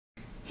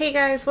Hey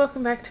guys,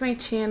 welcome back to my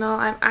channel.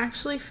 I'm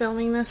actually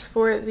filming this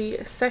for the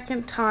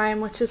second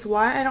time, which is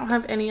why I don't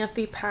have any of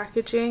the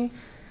packaging.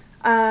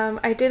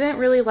 I didn't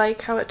really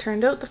like how it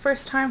turned out the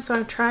first time, so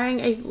I'm trying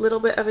a little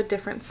bit of a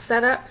different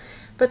setup.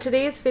 But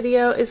today's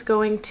video is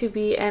going to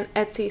be an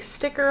Etsy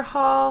sticker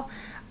haul.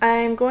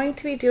 I'm going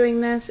to be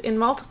doing this in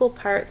multiple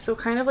parts, so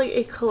kind of like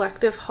a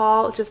collective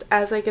haul just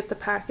as I get the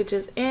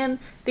packages in.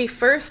 The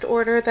first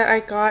order that I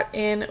got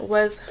in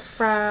was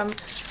from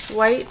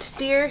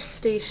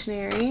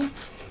WhiteDeerStationary.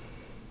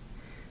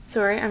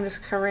 Sorry, I'm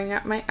just covering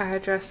up my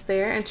address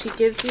there, and she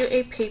gives you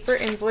a paper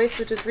invoice,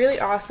 which is really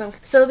awesome.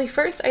 So the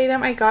first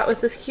item I got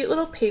was this cute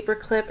little paper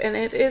clip, and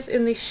it is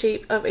in the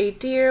shape of a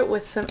deer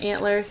with some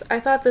antlers.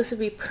 I thought this would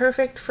be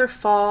perfect for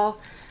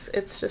fall.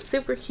 It's just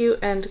super cute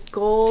and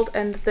gold,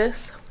 and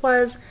this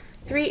was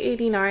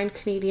 $3.89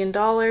 Canadian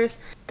dollars.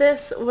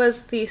 This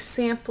was the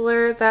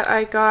sampler that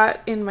I got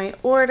in my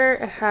order.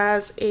 It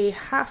has a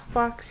half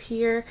box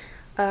here,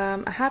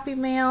 a Happy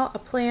Mail, a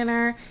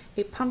planner,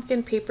 a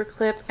pumpkin paper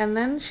clip, and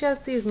then she has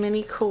these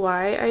mini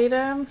kawaii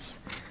items.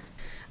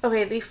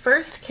 Okay, the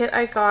first kit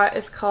I got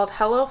is called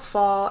Hello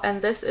Fall,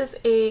 and this is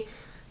a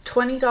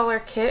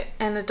 $20 kit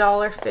and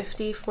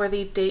 $1.50 for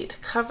the date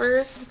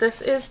covers.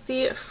 This is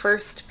the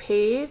first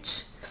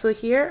page. So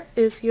here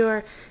is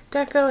your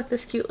deco with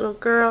this cute little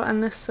girl,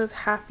 and this says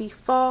Happy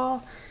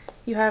Fall.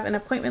 You have an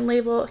appointment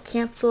label,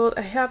 canceled,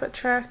 a habit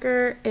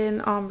tracker,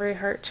 an ombre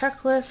heart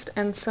checklist,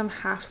 and some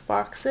half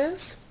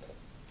boxes.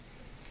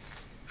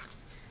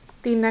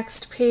 The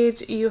next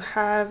page you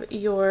have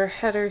your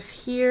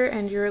headers here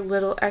and your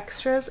little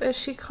extras, as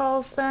she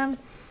calls them.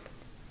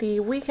 The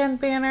weekend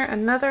banner,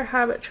 another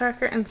habit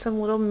tracker, and some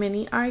little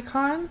mini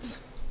icons.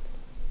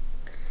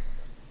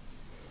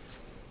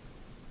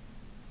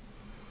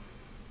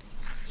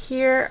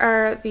 Here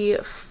are the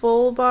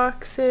full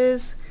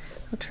boxes.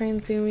 I'll try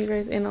and zoom you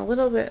guys in a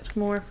little bit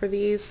more for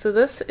these. So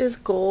this is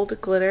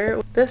gold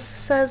glitter. This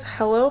says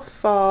Hello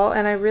Fall,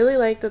 and I really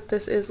like that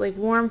this is like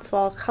warm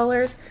fall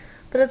colors,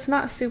 but it's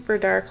not super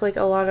dark like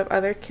a lot of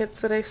other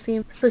kits that I've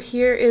seen. So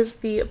here is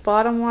the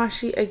bottom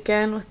washi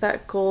again with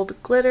that gold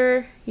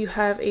glitter. You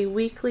have a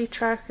weekly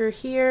tracker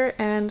here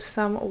and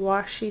some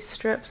washi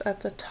strips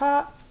at the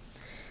top.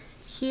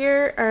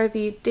 Here are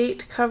the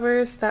date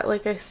covers that,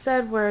 like I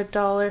said, were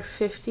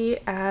 $1.50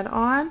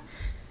 add-on.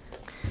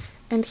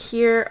 And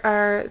here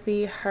are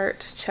the heart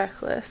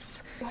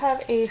checklists. I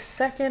have a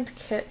second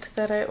kit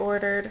that I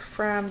ordered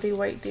from the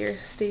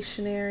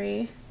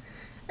WhiteDeerStationary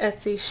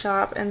Etsy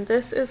shop, and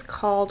this is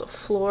called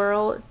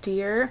Floral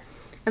Deer,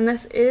 and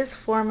this is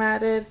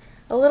formatted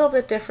a little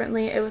bit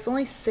differently. It was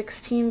only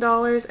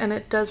 $16, and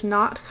it does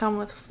not come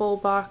with full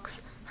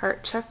box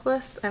heart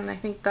checklists, and I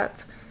think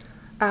that's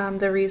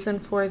the reason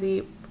for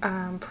the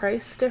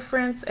price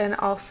difference, and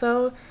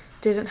also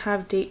didn't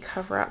have date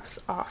cover-ups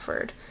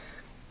offered.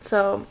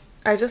 So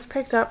I just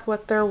picked up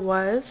what there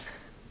was.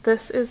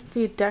 This is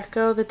the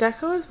deco. The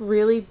deco is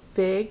really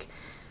big,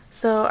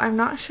 so I'm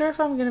not sure if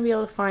I'm going to be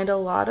able to find a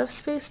lot of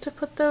space to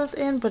put those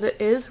in, but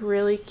it is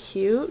really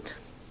cute.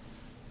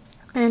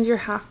 And your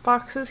half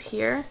boxes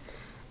here.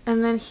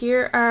 And then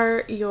here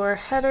are your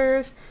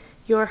headers,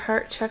 your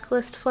heart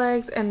checklist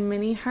flags and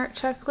mini heart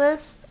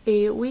checklists,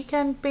 a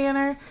weekend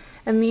banner,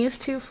 and these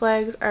two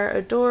flags are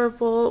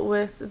adorable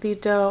with the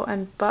doe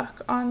and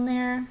buck on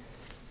there.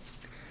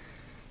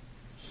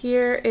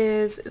 Here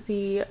is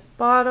the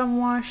bottom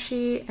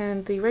washi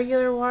and the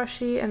regular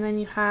washi, and then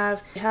you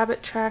have a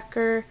habit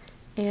tracker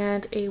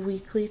and a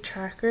weekly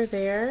tracker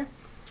there.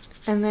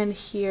 And then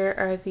here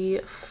are the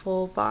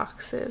full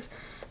boxes.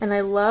 And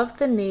I love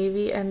the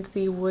navy and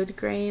the wood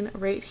grain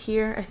right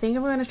here. I think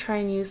I'm going to try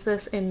and use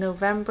this in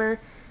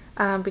November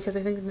because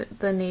I think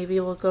the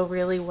navy will go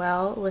really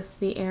well with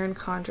the Erin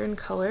Condren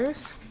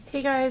colors.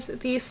 Hey guys,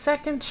 the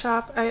second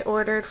shop I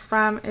ordered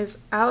from is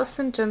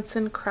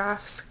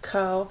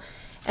AllisonJensenCraftsCo.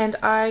 And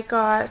I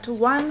got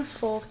one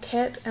full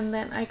kit, and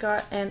then I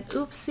got an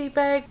oopsie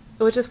bag,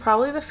 which is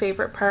probably the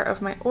favorite part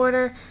of my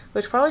order,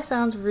 which probably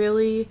sounds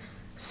really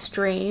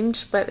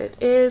strange, but it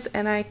is,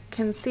 and I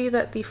can see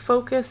that the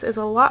focus is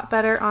a lot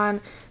better on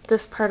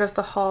this part of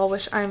the haul,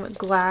 which I'm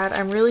glad.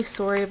 I'm really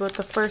sorry about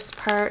the first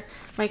part.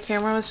 My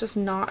camera was just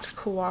not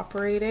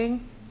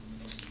cooperating.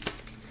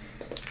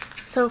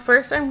 So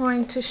first I'm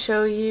going to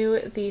show you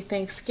the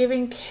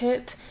Thanksgiving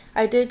kit.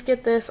 I did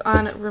get this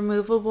on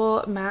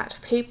removable matte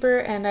paper,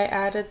 and I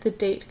added the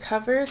date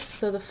covers,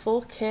 so the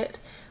full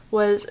kit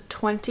was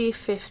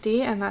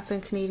 $20.50, and that's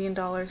in Canadian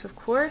dollars, of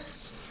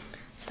course.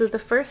 So the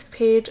first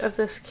page of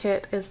this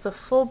kit is the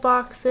full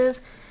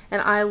boxes,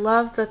 and I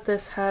love that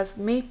this has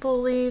maple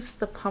leaves,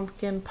 the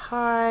pumpkin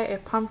pie, a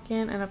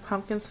pumpkin, and a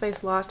pumpkin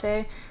spice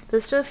latte.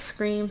 This just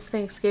screams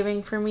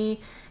Thanksgiving for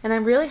me, and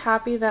I'm really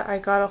happy that I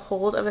got a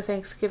hold of a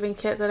Thanksgiving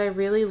kit that I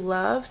really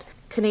loved.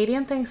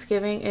 Canadian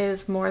Thanksgiving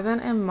is more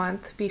than a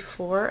month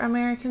before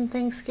American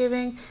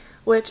Thanksgiving,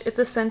 which it's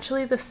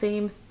essentially the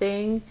same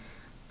thing,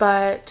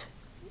 but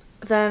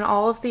then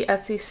all of the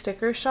Etsy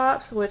sticker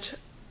shops, which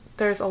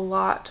there's a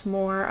lot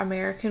more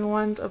American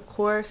ones, of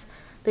course,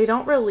 they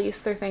don't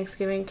release their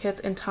Thanksgiving kits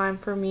in time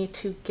for me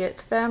to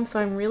get them, so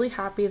I'm really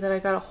happy that I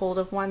got a hold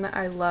of one that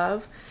I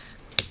love.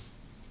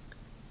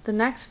 The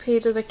next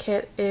page of the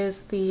kit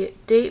is the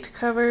date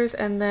covers,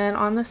 and then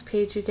on this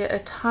page you get a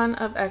ton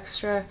of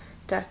extra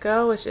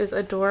deco, which is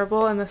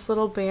adorable, and this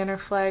little banner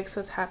flag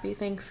says Happy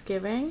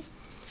Thanksgiving.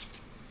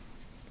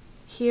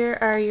 Here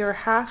are your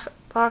half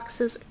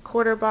boxes,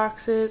 quarter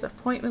boxes,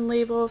 appointment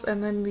labels,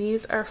 and then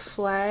these are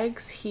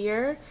flags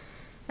here.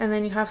 And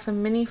then you have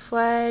some mini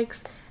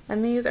flags,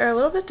 and these are a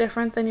little bit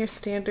different than your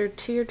standard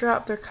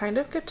teardrop. They're kind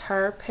of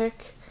guitar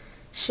pick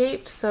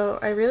shaped, so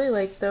I really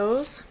like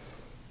those.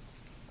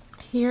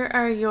 Here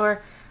are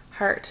your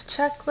heart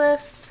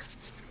checklists.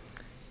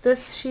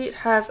 This sheet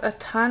has a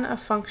ton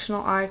of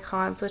functional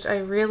icons, which I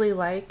really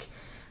like.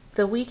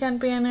 The weekend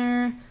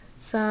banner,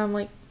 some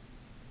like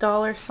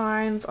dollar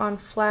signs on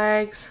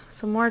flags,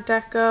 some more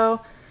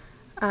deco,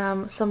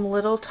 some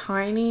little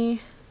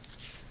tiny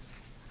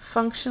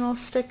functional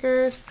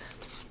stickers.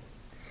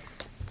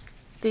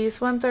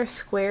 These ones are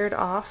squared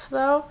off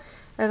though,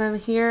 and then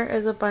here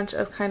is a bunch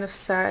of kind of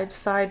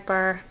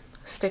sidebar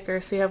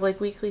stickers. So you have like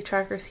weekly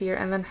trackers here,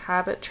 and then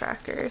habit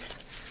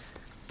trackers,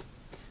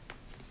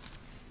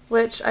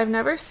 which I've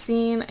never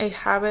seen a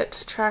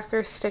habit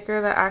tracker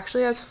sticker that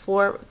actually has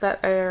 4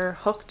 that are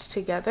hooked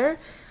together.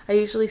 I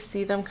usually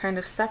see them kind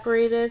of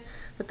separated,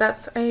 but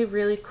that's a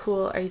really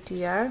cool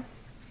idea.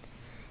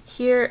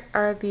 Here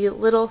are the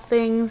little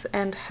things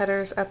and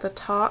headers at the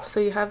top. So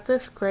you have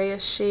this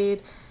grayish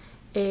shade,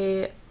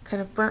 a kind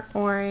of burnt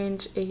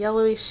orange, a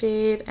yellowy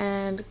shade,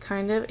 and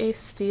kind of a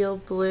steel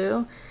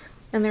blue.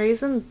 And the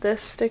reason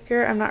this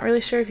sticker, I'm not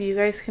really sure if you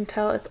guys can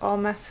tell, it's all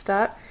messed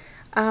up.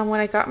 When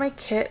I got my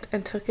kit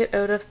and took it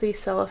out of the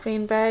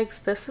cellophane bags,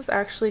 this was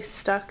actually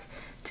stuck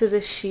to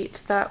the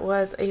sheet that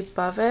was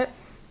above it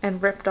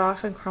and ripped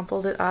off and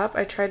crumpled it up.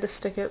 I tried to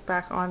stick it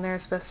back on there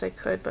as best I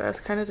could, but I was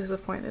kind of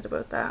disappointed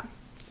about that.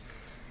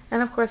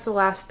 And of course the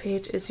last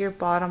page is your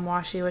bottom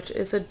washi, which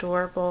is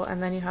adorable,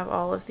 and then you have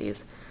all of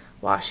these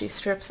washi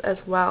strips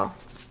as well.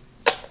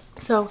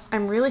 So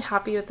I'm really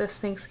happy with this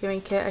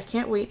Thanksgiving kit. I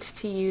can't wait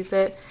to use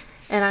it,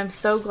 and I'm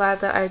so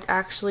glad that I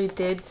actually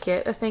did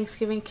get a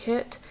Thanksgiving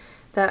kit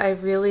that I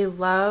really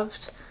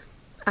loved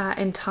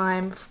in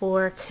time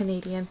for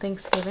Canadian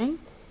Thanksgiving.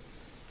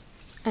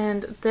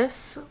 And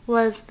this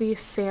was the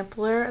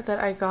sampler that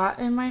I got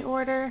in my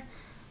order.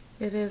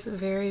 It is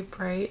very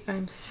bright.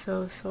 I'm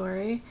so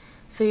sorry.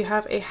 So you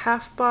have a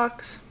half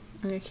box.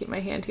 I'm going to keep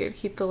my hand here to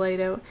keep the light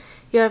out.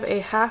 You have a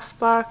half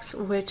box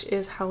which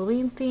is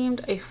Halloween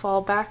themed, a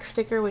fall back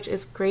sticker which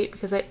is great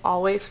because I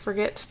always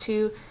forget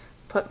to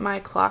put my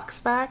clocks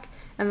back,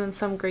 and then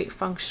some great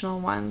functional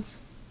ones.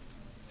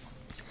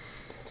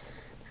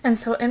 And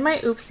so in my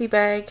oopsie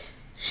bag,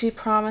 she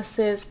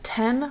promises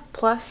 10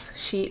 plus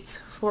sheets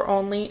for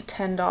only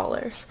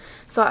 $10.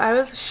 So I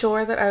was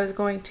sure that I was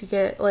going to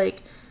get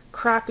like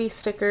crappy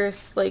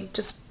stickers, like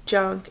just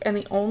junk, and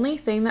the only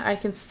thing that I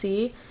can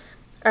see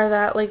are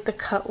that like the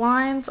cut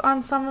lines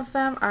on some of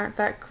them aren't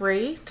that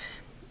great,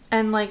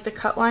 and like the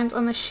cut lines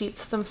on the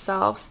sheets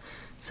themselves.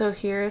 So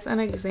here's an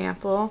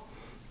example.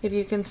 If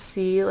you can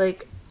see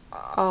like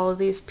all of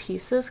these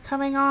pieces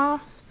coming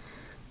off,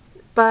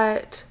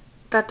 but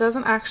that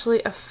doesn't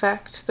actually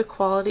affect the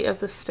quality of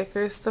the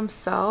stickers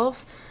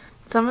themselves.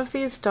 Some of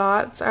these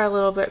dots are a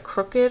little bit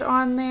crooked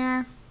on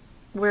there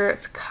where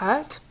it's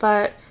cut,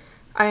 but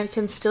I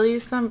can still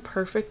use them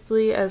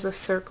perfectly as a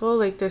circle.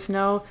 Like there's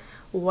no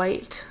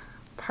white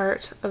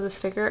part of the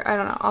sticker. I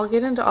don't know. I'll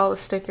get into all the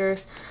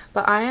stickers,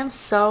 but I am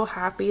so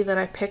happy that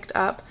I picked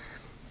up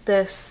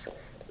this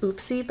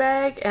oopsie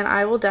bag, and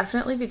I will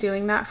definitely be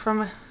doing that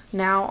from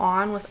now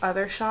on with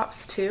other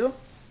shops too.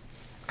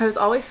 I was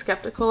always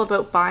skeptical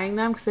about buying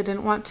them because I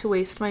didn't want to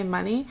waste my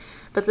money,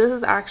 but this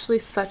is actually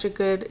such a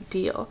good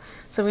deal.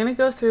 So I'm going to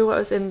go through what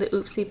was in the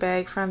oopsie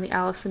bag from the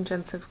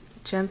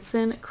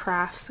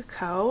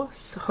AllisonJensenCraftsCo.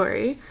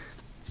 Sorry.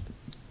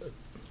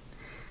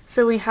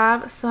 So we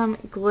have some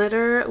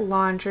glitter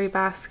laundry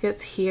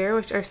baskets here,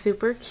 which are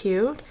super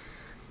cute.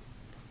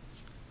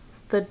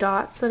 The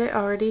dots that I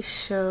already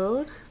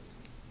showed.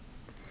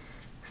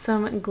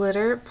 Some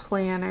glitter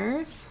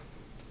planners.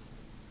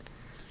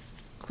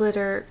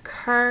 Glitter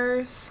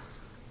cars,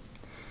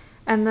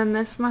 and then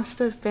this must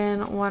have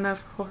been one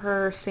of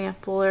her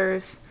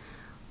samplers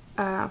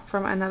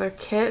from another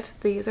kit.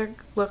 These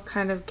look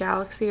kind of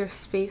galaxy or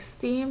space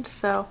themed,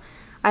 so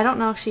I don't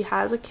know if she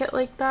has a kit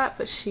like that,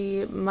 but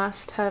she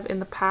must have in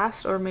the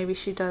past, or maybe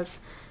she does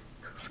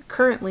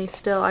currently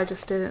still. I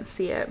just didn't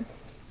see it.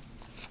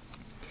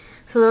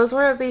 So those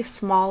were the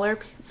smaller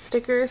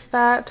stickers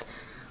that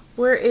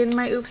were in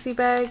my oopsie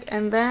bag,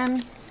 and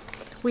then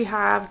we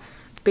have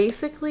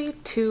basically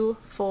 2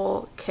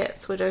 full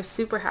kits, which I was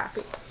super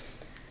happy.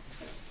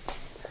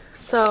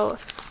 So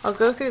I'll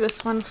go through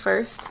this one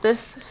first.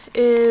 This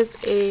is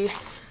a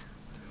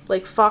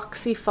like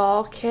foxy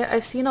fall kit.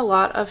 I've seen a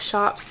lot of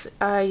shops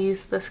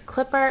use this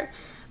clip art,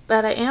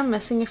 but I am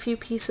missing a few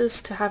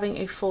pieces to having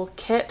a full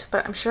kit,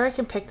 but I'm sure I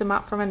can pick them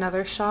up from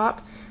another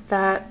shop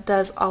that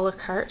does a la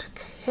carte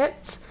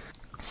kits.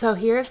 So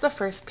here's the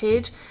first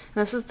page,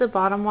 and this is the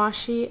bottom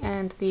washi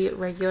and the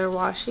regular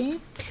washi.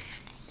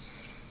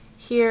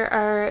 Here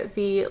are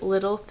the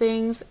little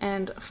things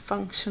and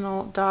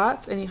functional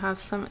dots, and you have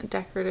some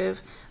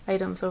decorative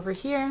items over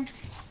here.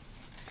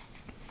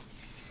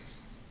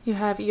 You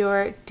have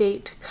your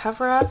date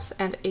cover-ups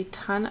and a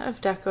ton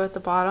of deco at the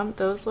bottom.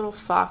 Those little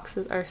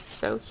foxes are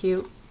so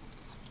cute.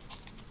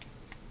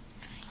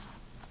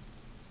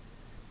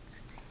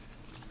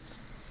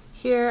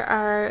 Here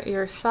are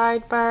your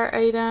sidebar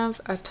items,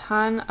 a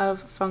ton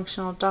of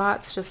functional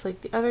dots just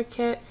like the other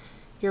kit,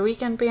 your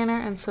weekend banner,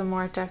 and some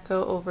more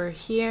deco over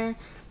here.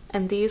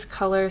 And these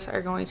colors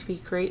are going to be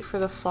great for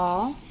the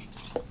fall.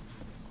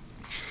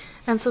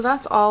 And so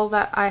that's all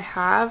that I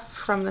have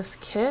from this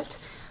kit,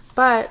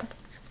 but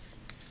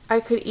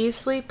I could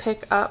easily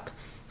pick up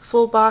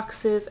full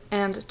boxes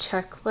and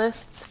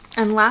checklists.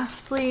 And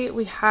lastly,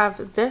 we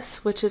have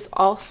this, which is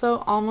also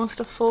almost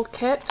a full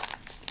kit.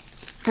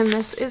 And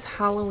this is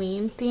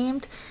Halloween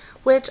themed,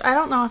 which I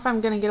don't know if I'm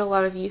going to get a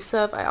lot of use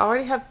of. I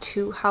already have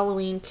 2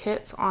 Halloween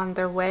kits on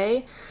their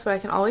way, so I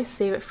can always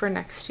save it for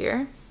next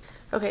year.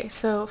 Okay,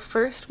 so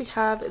first we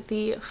have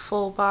the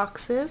full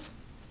boxes.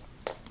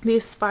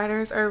 These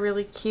spiders are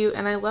really cute,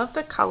 and I love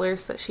the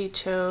colors that she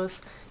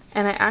chose.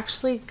 And I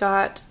actually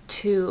got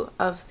 2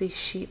 of the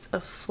sheets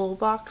of full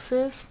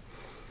boxes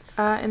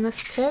in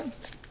this kit.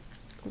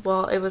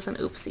 Well, it was an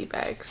oopsie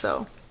bag,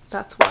 so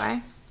that's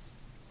why.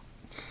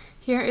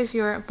 Here is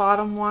your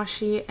bottom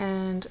washi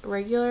and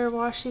regular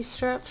washi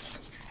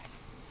strips.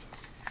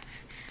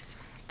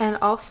 And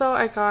also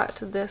I got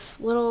this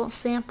little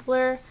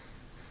sampler,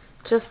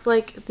 just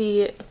like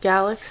the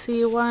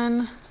Galaxy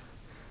one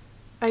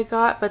I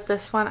got, but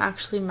this one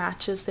actually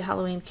matches the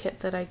Halloween kit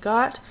that I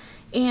got.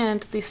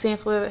 And the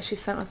sampler that she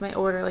sent with my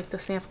order, like the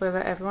sampler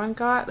that everyone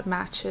got,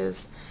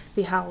 matches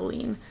the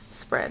Halloween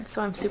spread.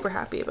 So I'm super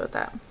happy about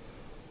that.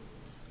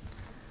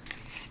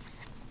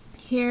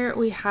 Here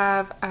we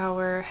have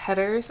our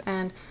headers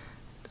and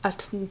a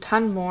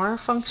ton more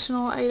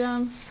functional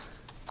items.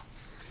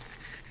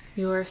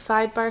 Your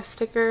sidebar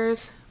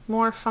stickers,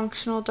 more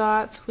functional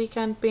dots,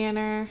 weekend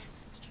banner,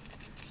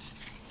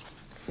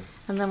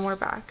 and then we're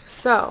back.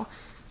 So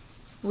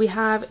we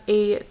have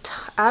a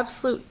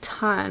absolute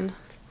ton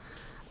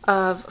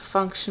of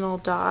functional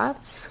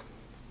dots.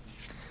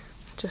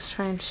 Just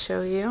try and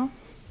show you.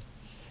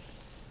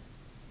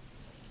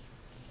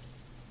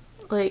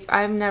 Like,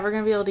 I'm never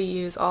going to be able to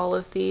use all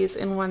of these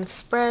in one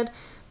spread,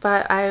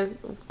 but I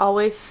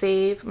always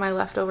save my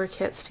leftover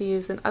kits to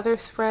use in other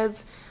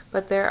spreads,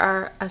 but there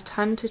are a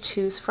ton to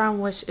choose from,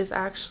 which is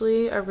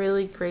actually a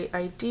really great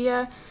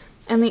idea.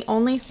 And the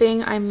only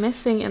thing I'm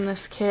missing in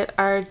this kit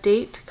are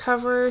date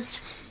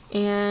covers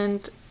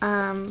and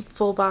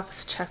full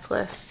box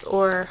checklists,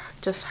 or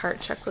just heart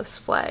checklist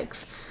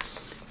flags.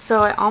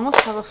 So I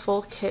almost have a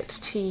full kit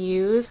to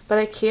use, but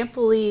I can't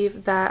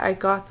believe that I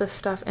got this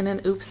stuff in an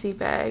oopsie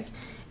bag.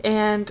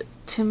 And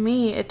to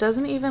me, it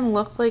doesn't even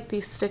look like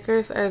these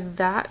stickers are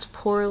that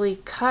poorly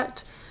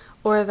cut,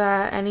 or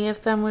that any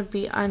of them would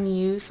be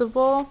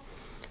unusable.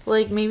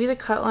 Like, maybe the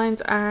cut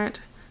lines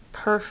aren't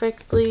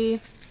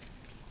perfectly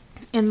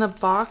in the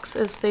box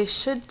as they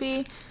should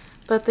be,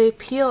 but they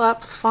peel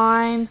up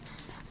fine.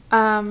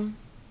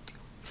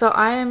 So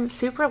I am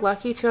super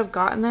lucky to have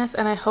gotten this,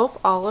 and I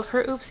hope all of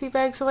her oopsie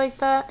bags are like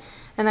that,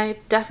 and I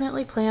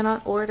definitely plan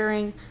on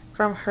ordering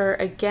from her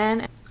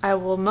again. I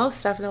will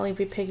most definitely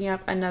be picking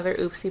up another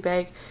oopsie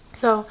bag.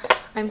 So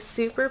I'm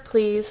super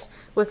pleased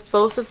with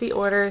both of the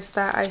orders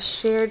that I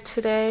shared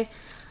today.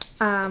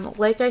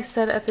 Like I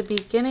said at the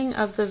beginning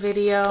of the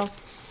video,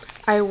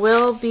 I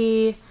will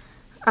be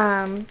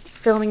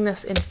filming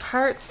this in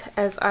parts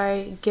as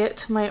I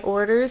get my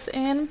orders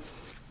in.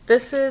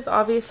 This is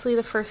obviously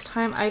the first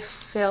time I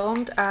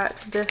filmed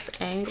at this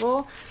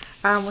angle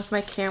with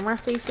my camera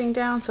facing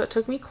down, so it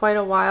took me quite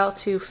a while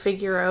to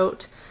figure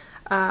out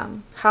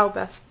how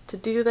best to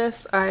do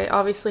this. I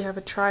obviously have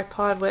a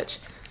tripod, which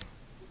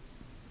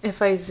if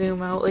I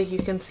zoom out, like, you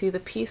can see the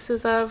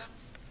pieces of.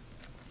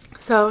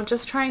 So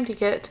just trying to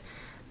get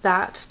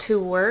that to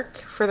work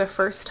for the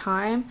first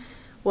time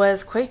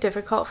was quite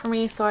difficult for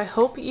me. So I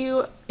hope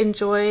you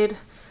enjoyed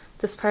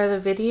this part of the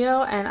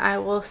video, and I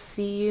will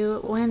see you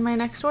when my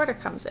next order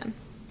comes in.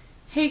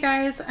 Hey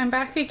guys, I'm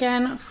back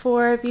again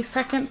for the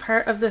second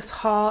part of this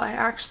haul. I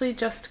actually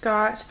just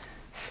got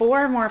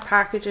 4 more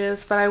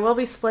packages, but I will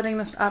be splitting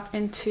this up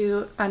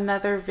into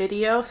another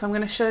video. So I'm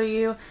going to show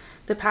you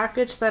the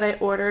package that I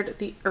ordered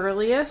the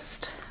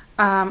earliest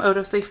out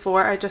of the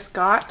 4 I just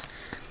got.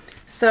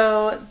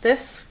 So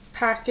this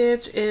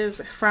package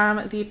is from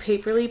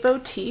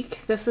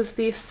ThePaperlyBowtique. This is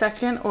the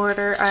second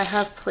order I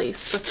have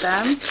placed with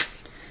them.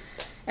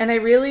 And I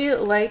really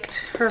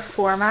liked her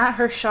format.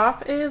 Her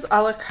shop is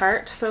a la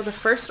carte, so the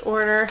first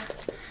order,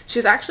 she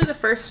was actually the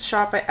first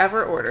shop I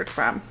ever ordered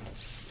from.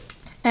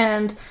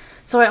 And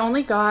so I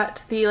only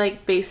got the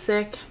like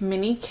basic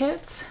mini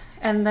kits,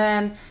 and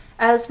then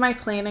as my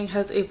planning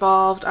has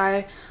evolved,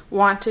 I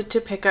wanted to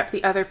pick up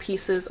the other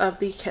pieces of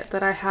the kit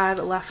that I had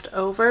left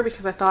over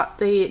because I thought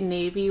the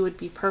navy would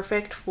be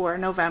perfect for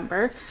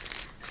November.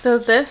 So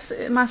this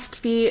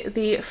must be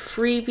the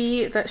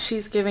freebie that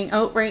she's giving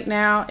out right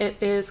now. It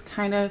is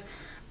kind of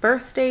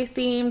birthday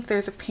themed.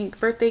 There's a pink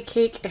birthday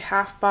cake, a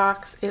half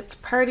box, it's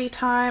party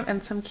time,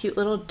 and some cute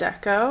little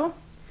deco.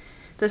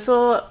 This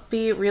will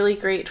be really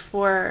great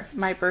for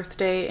my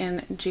birthday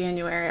in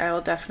January. I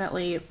will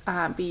definitely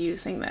be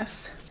using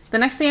this. The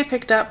next thing I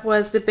picked up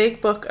was the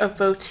Big Book of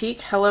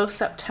Boutique Hello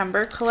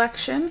September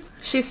collection.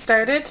 She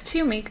started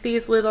to make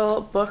these little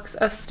books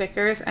of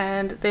stickers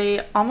and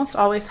they almost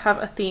always have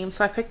a theme.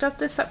 So I picked up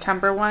the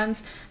September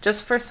ones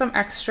just for some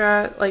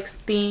extra like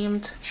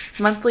themed,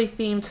 monthly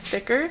themed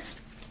stickers.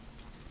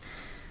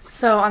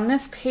 So on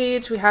this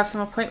page we have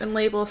some appointment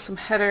labels, some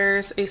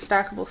headers, a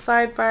stackable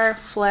sidebar,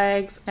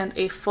 flags, and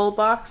a full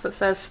box that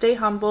says stay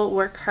humble,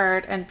 work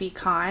hard, and be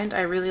kind.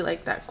 I really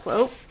like that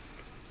quote.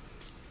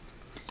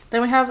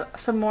 Then we have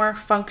some more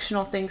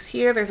functional things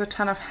here. There's a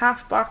ton of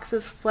half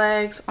boxes,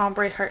 flags,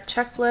 ombre heart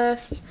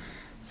checklist,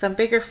 some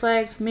bigger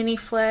flags, mini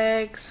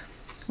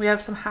flags. We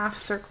have some half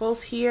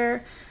circles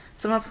here,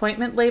 some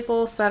appointment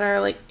labels that are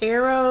like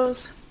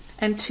arrows,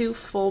 and 2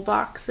 full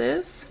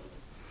boxes.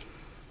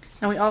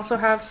 And we also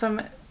have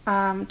some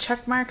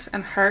check marks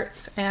and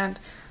hearts and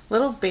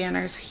little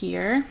banners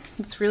here.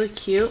 It's really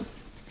cute.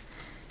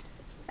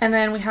 And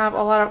then we have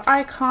a lot of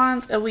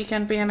icons, a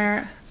weekend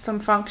banner, some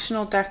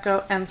functional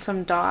deco, and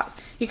some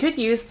dots. You could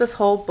use this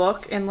whole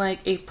book in like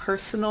a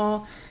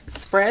personal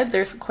spread.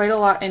 There's quite a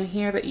lot in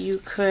here that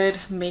you could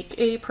make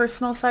a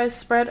personal size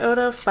spread out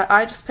of, but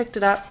I just picked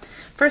it up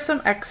for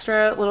some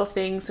extra little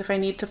things if I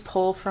need to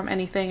pull from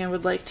anything and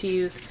would like to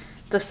use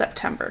the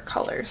September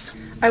colors.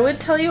 I would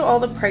tell you all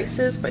the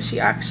prices, but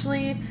she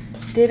actually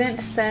didn't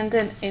send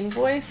an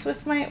invoice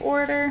with my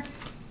order.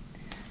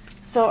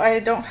 So I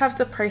don't have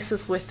the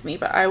prices with me,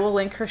 but I will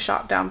link her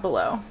shop down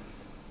below.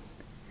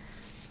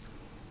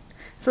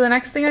 So the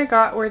next thing I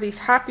got were these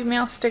Happy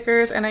Mail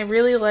stickers, and I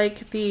really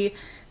like the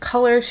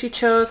color she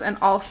chose, and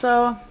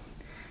also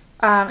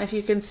if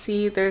you can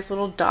see there's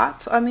little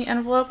dots on the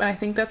envelope, and I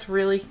think that's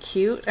really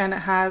cute, and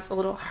it has a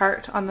little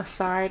heart on the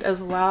side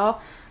as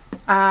well.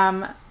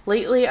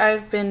 Lately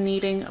I've been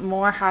needing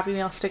more Happy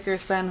Mail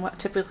stickers than what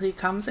typically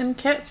comes in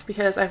kits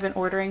because I've been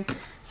ordering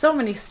so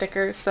many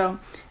stickers, so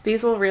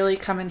these will really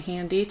come in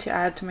handy to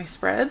add to my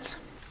spreads.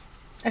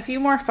 A few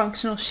more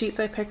functional sheets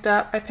I picked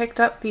up. I picked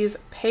up these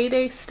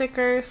payday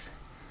stickers,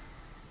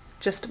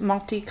 just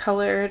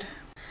multicolored.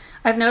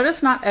 I've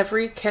noticed not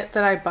every kit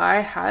that I buy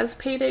has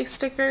payday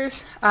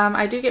stickers.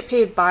 I do get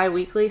paid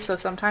bi-weekly, so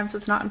sometimes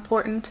it's not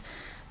important,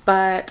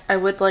 but I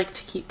would like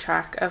to keep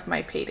track of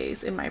my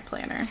paydays in my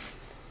planner.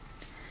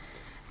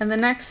 And the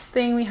next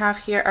thing we have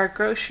here are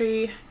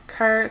grocery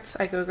carts.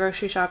 I go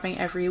grocery shopping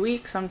every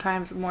week,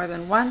 sometimes more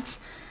than once,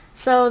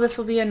 so this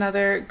will be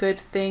another good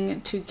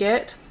thing to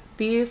get.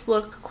 These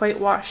look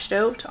quite washed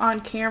out on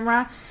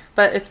camera,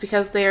 but it's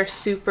because they are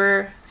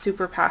super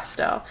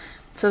pastel.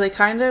 So they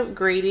kind of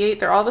gradiate.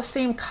 They're all the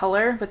same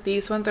color, but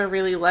these ones are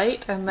really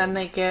light, and then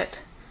they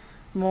get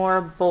more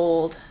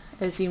bold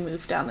as you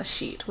move down the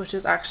sheet, which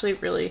is actually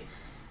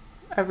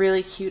a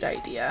really cute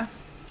idea.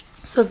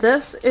 So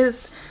this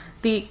is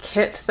the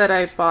kit that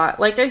I bought.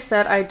 Like I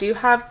said, I do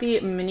have the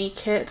mini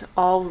kit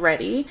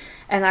already,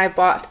 and I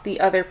bought the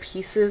other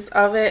pieces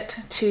of it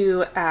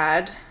to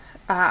add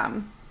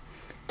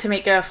to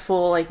make a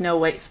full like no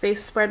white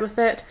space spread with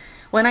it.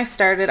 When I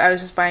started, I was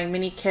just buying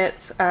mini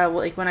kits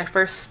like when I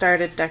first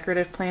started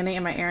decorative planning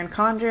in my Erin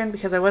Condren,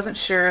 because I wasn't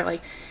sure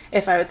like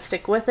if I would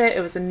stick with it.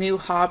 It was a new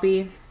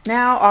hobby.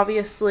 Now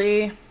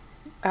obviously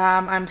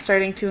I'm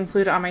starting to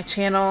include it on my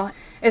channel.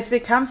 It's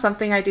become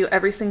something I do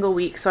every single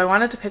week, so I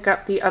wanted to pick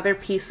up the other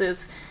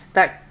pieces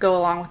that go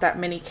along with that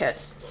mini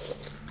kit.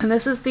 And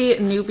this is the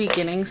New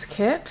Beginnings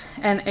kit,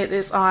 and it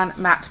is on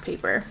matte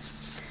paper.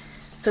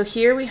 So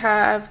here we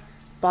have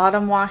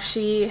bottom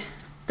washi.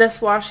 This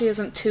washi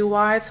isn't too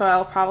wide, so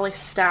I'll probably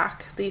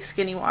stack the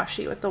skinny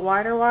washi with the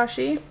wider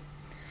washi.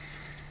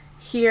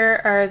 Here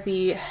are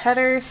the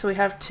headers. So we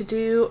have to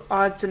do,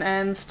 odds and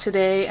ends,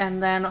 today,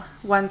 and then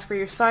ones for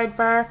your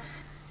sidebar.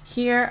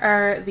 Here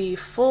are the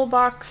full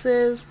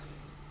boxes.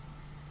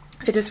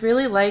 I just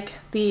really like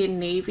the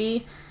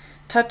navy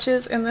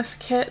touches in this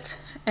kit,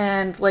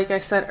 and like I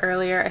said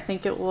earlier, I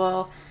think it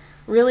will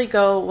really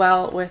go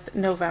well with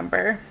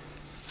November.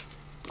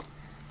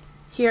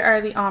 Here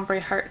are the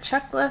ombre heart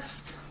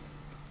checklists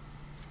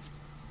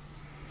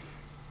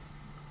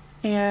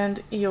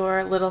and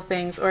your little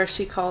things, or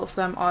she calls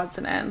them odds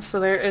and ends. So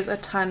there is a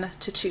ton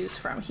to choose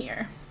from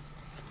here.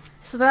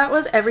 So that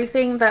was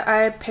everything that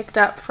I picked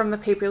up from the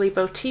Paperly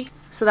Boutique.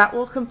 So that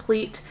will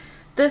complete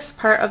this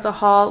part of the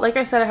haul. Like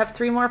I said, I have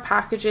 3 more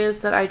packages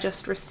that I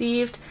just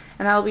received,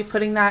 and I'll be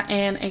putting that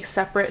in a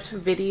separate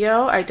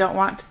video. I don't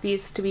want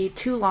these to be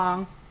too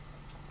long.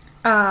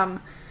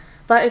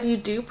 But if you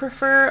do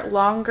prefer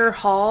longer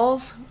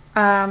hauls,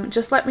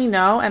 just let me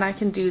know and I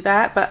can do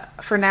that. But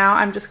for now,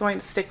 I'm just going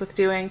to stick with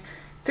doing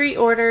 3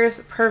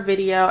 orders per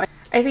video.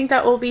 I think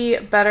that will be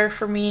better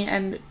for me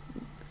and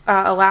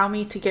allow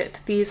me to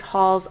get these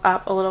hauls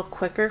up a little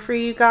quicker for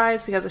you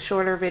guys, because a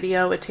shorter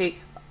video would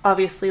take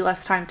obviously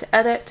less time to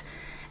edit,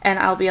 and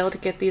I'll be able to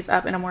get these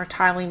up in a more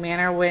timely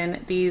manner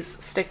when these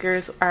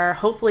stickers are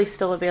hopefully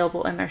still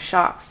available in their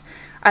shops.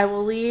 I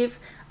will leave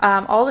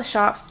all the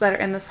shops that are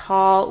in this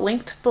haul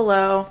linked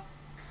below.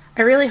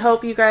 I really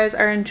hope you guys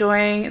are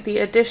enjoying the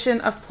addition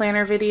of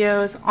planner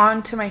videos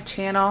onto my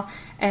channel,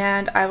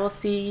 and I will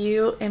see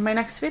you in my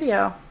next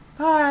video.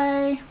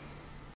 Bye!